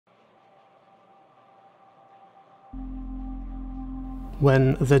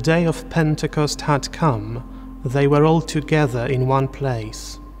When the day of Pentecost had come, they were all together in one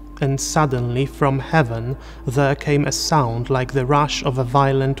place, and suddenly from heaven there came a sound like the rush of a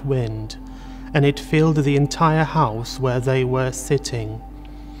violent wind, and it filled the entire house where they were sitting.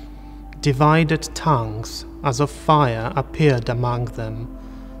 Divided tongues, as of fire, appeared among them,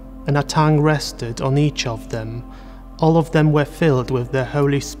 and a tongue rested on each of them. All of them were filled with the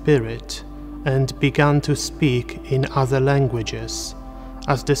Holy Spirit, and began to speak in other languages,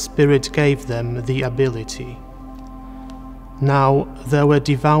 as the Spirit gave them the ability. Now there were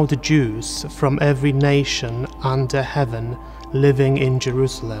devout Jews from every nation under heaven living in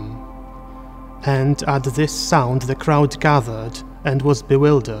Jerusalem. And at this sound the crowd gathered and was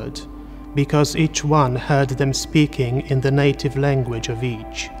bewildered, because each one heard them speaking in the native language of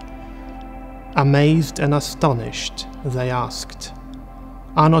each. Amazed and astonished, they asked,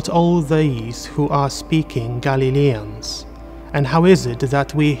 "Are not all these who are speaking Galileans? And how is it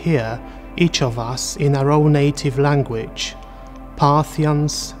that we hear, each of us in our own native language,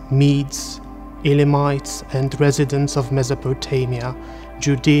 Parthians, Medes, Elamites, and residents of Mesopotamia,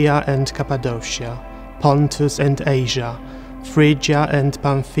 Judea and Cappadocia, Pontus and Asia, Phrygia and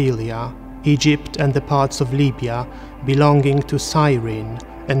Pamphylia, Egypt and the parts of Libya belonging to Cyrene,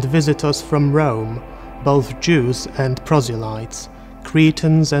 and visitors from Rome, both Jews and proselytes,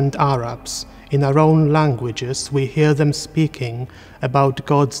 Cretans and Arabs, in our own languages we hear them speaking about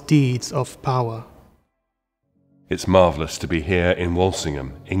God's deeds of power." It's marvellous to be here in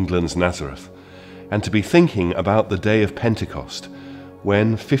Walsingham, England's Nazareth, and to be thinking about the day of Pentecost,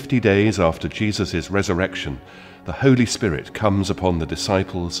 when 50 days after Jesus' resurrection, the Holy Spirit comes upon the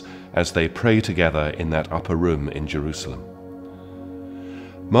disciples as they pray together in that upper room in Jerusalem.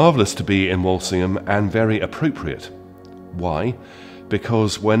 Marvellous to be in Walsingham, and very appropriate. Why?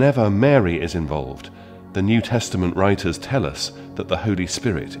 Because whenever Mary is involved, the New Testament writers tell us that the Holy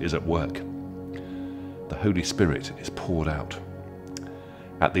Spirit is at work. The Holy Spirit is poured out.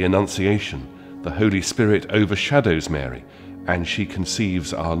 At the Annunciation, the Holy Spirit overshadows Mary, and she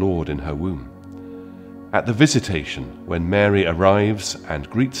conceives our Lord in her womb. At the Visitation, when Mary arrives and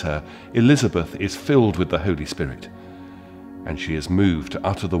greets her, Elizabeth is filled with the Holy Spirit, and she is moved to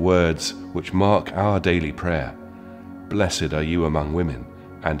utter the words which mark our daily prayer: "Blessed are you among women,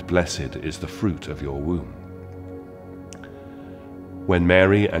 and blessed is the fruit of your womb." When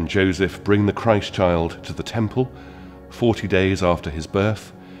Mary and Joseph bring the Christ child to the temple, 40 days after his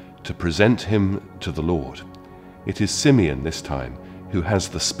birth, to present him to the Lord, it is Simeon this time who has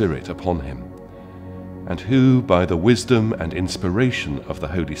the Spirit upon him, and who, by the wisdom and inspiration of the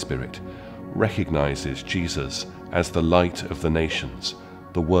Holy Spirit, recognizes Jesus as the light of the nations,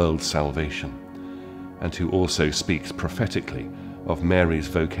 the world's salvation, and who also speaks prophetically of Mary's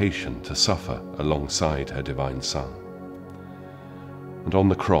vocation to suffer alongside her divine Son. And on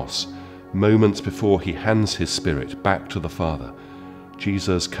the cross, moments before he hands his Spirit back to the Father,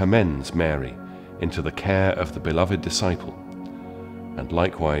 Jesus commends Mary into the care of the beloved disciple, and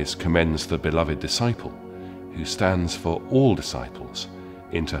likewise commends the beloved disciple, who stands for all disciples,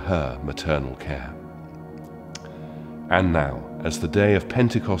 into her maternal care. And now, as the day of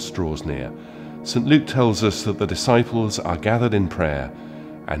Pentecost draws near, St. Luke tells us that the disciples are gathered in prayer,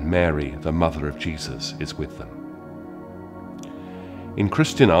 and Mary, the mother of Jesus, is with them. In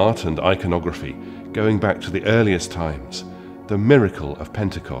Christian art and iconography, going back to the earliest times, the miracle of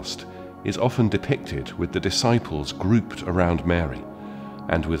Pentecost is often depicted with the disciples grouped around Mary,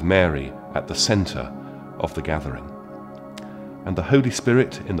 and with Mary at the centre of the gathering. And the Holy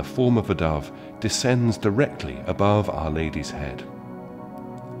Spirit, in the form of a dove, descends directly above Our Lady's head.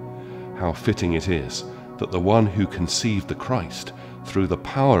 How fitting it is that the one who conceived the Christ through the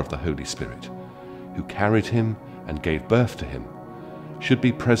power of the Holy Spirit, who carried him and gave birth to him, should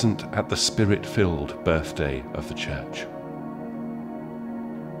be present at the Spirit-filled birthday of the Church.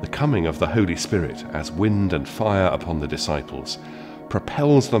 The coming of the Holy Spirit as wind and fire upon the disciples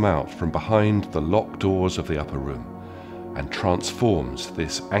propels them out from behind the locked doors of the upper room, and transforms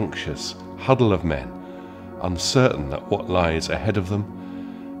this anxious huddle of men, uncertain at what lies ahead of them,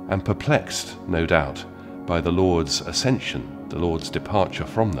 and perplexed, no doubt, by the Lord's ascension, the Lord's departure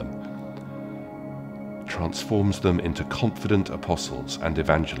from them, transforms them into confident apostles and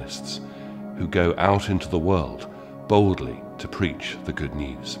evangelists who go out into the world boldly to preach the good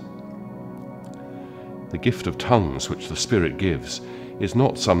news. The gift of tongues which the Spirit gives is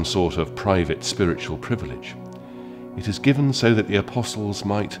not some sort of private spiritual privilege. It is given so that the apostles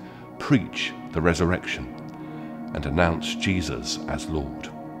might preach the resurrection and announce Jesus as Lord.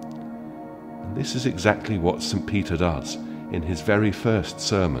 And this is exactly what St. Peter does in his very first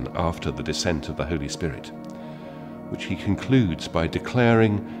sermon after the descent of the Holy Spirit, which he concludes by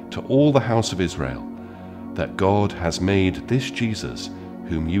declaring to all the house of Israel that God has made this Jesus,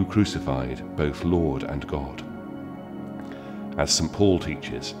 whom you crucified, both Lord and God. As St. Paul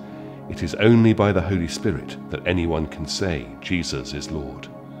teaches, it is only by the Holy Spirit that anyone can say Jesus is Lord.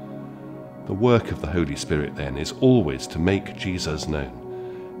 The work of the Holy Spirit, then, is always to make Jesus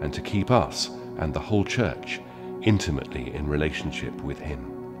known and to keep us and the whole Church intimately in relationship with him.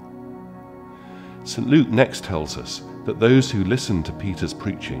 St. Luke next tells us that those who listened to Peter's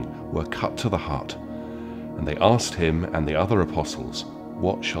preaching were cut to the heart, and they asked him and the other apostles,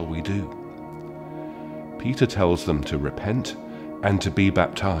 "What shall we do?" Peter tells them to repent and to be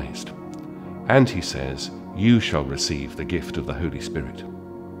baptized, and he says, "You shall receive the gift of the Holy Spirit."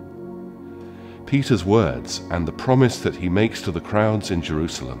 Peter's words and the promise that he makes to the crowds in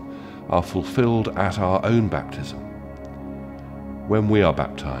Jerusalem are fulfilled at our own baptism. When we are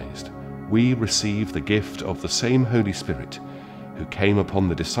baptized, we receive the gift of the same Holy Spirit who came upon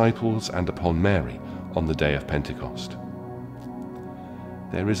the disciples and upon Mary on the day of Pentecost.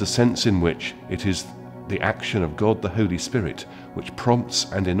 There is a sense in which it is the action of God the Holy Spirit which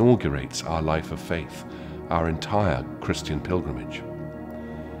prompts and inaugurates our life of faith, our entire Christian pilgrimage.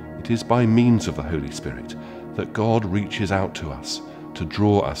 It is by means of the Holy Spirit that God reaches out to us to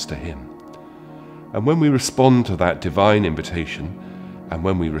draw us to him. And when we respond to that divine invitation, and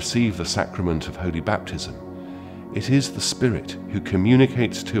when we receive the sacrament of Holy Baptism, it is the Spirit who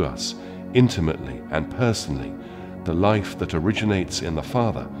communicates to us intimately and personally the life that originates in the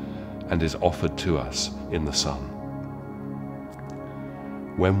Father and is offered to us in the Son.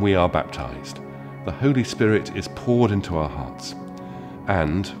 When we are baptized, the Holy Spirit is poured into our hearts,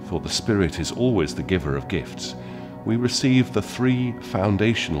 and, for the Spirit is always the giver of gifts, we receive the three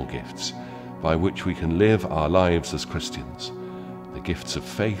foundational gifts by which we can live our lives as Christians: the gifts of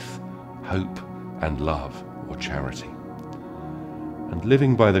faith, hope, and love, or charity. And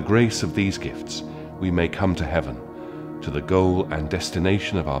living by the grace of these gifts, we may come to heaven, to the goal and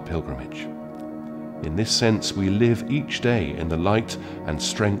destination of our pilgrimage. In this sense, we live each day in the light and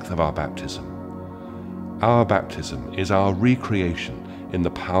strength of our baptism. Our baptism is our recreation in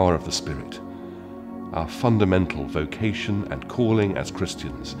the power of the Spirit. Our fundamental vocation and calling as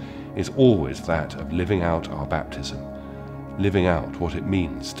Christians is always that of living out our baptism, living out what it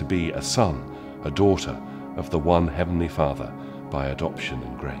means to be a son, a daughter of the one Heavenly Father by adoption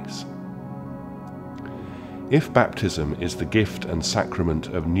and grace. If baptism is the gift and sacrament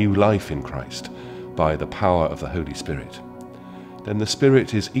of new life in Christ by the power of the Holy Spirit, then the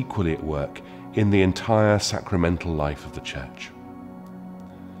Spirit is equally at work in the entire sacramental life of the Church.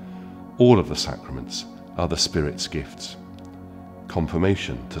 All of the sacraments are the Spirit's gifts.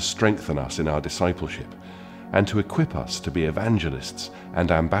 Confirmation to strengthen us in our discipleship and to equip us to be evangelists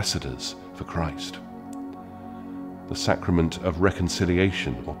and ambassadors for Christ. The sacrament of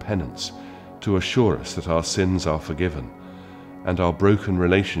reconciliation or penance to assure us that our sins are forgiven and our broken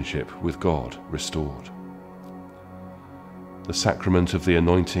relationship with God restored. The sacrament of the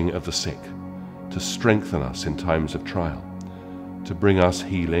anointing of the sick to strengthen us in times of trial, to bring us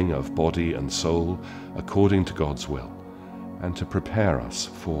healing of body and soul according to God's will, and to prepare us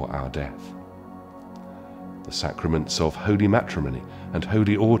for our death. The sacraments of holy matrimony and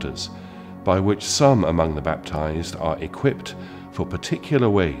holy orders, by which some among the baptized are equipped for particular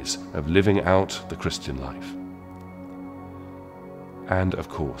ways of living out the Christian life. And, of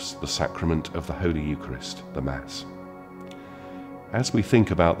course, the sacrament of the Holy Eucharist, the Mass. As we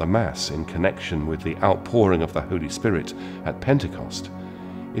think about the Mass in connection with the outpouring of the Holy Spirit at Pentecost,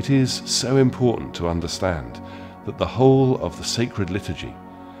 it is so important to understand that the whole of the sacred liturgy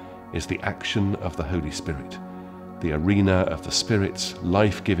is the action of the Holy Spirit, the arena of the Spirit's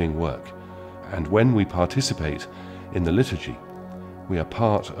life-giving work, and when we participate in the liturgy, we are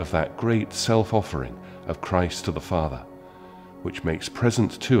part of that great self-offering of Christ to the Father, which makes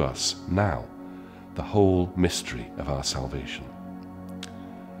present to us now the whole mystery of our salvation.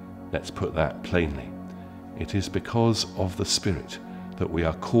 Let's put that plainly. It is because of the Spirit that we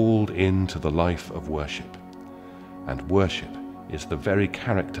are called into the life of worship, and worship is the very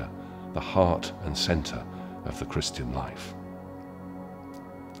character, the heart and centre of the Christian life.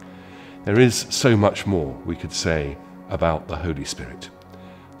 There is so much more we could say about the Holy Spirit,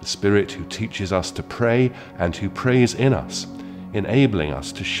 the Spirit who teaches us to pray and who prays in us, enabling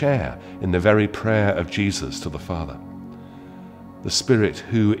us to share in the very prayer of Jesus to the Father. The Spirit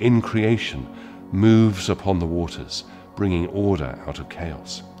who, in creation, moves upon the waters, bringing order out of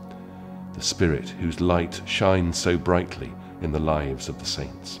chaos. The Spirit whose light shines so brightly in the lives of the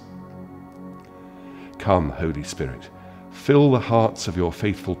saints. Come, Holy Spirit, fill the hearts of your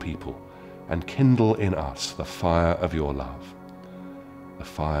faithful people, and kindle in us the fire of your love. The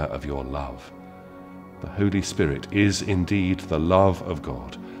fire of your love. The Holy Spirit is indeed the love of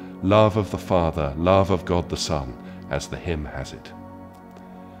God, love of the Father, love of God the Son, as the hymn has it.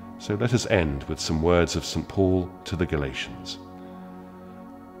 So let us end with some words of St. Paul to the Galatians.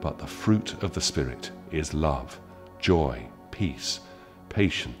 But the fruit of the Spirit is love, joy, peace,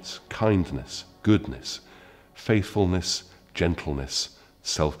 patience, kindness, goodness, faithfulness, gentleness,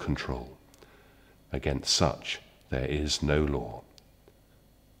 self-control. Against such there is no law.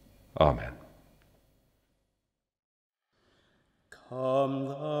 Amen. Come,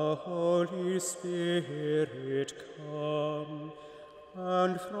 thou Holy Spirit, come,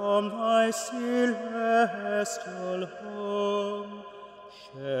 and from thy celestial home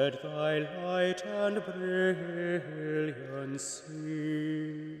shed thy light and brilliancy.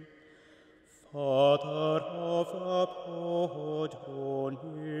 Father of the poor, draw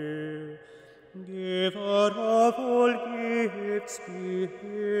near, Giver of all gifts, be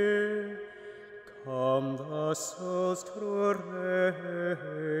here. Come, the soul's true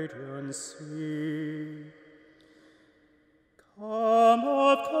radiancy. Come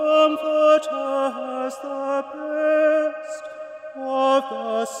of comforters, the best, of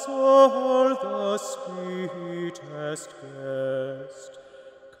the soul the sweetest guest.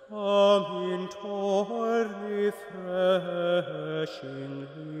 Come in toil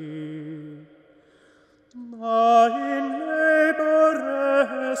refreshingly. Now in labor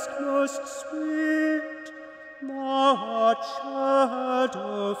rest most sweet, now art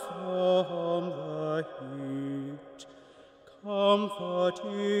shadow from the heat. Comfort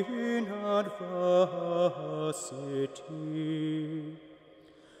in adversity.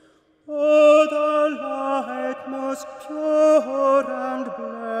 O the light most pure and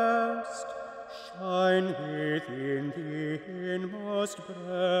blessed, shine within the inmost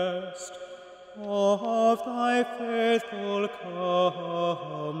breast of thy faithful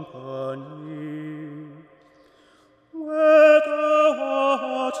company. Where thou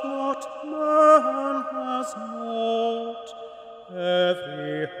art not, man has naught,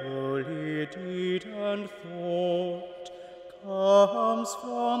 every holy deed and thought comes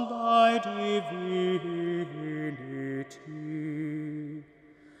from thy divinity.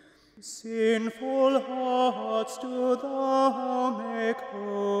 Sinful hearts do thou make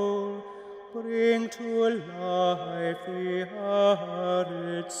whole, bring to life the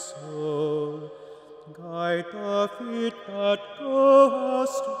arid soul. Guide the feet that go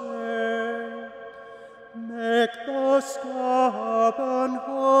astray, make the stubborn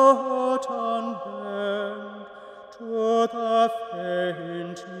heart unbend, to the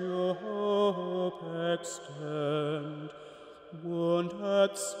faint new hope extend.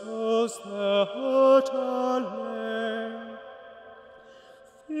 Wounded souls their heart allay,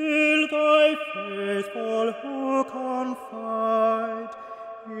 fill thy faithful who confide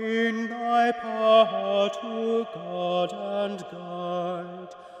in thy power to guard and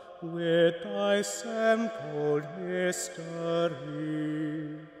guide with thy sevenfold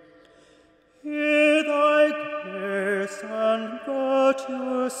mystery. Hear thy grace and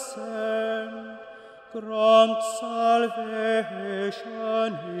virtue send, grant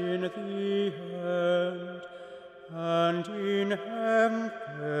salvation in the end, and in heaven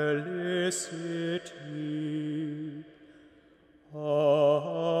felicity.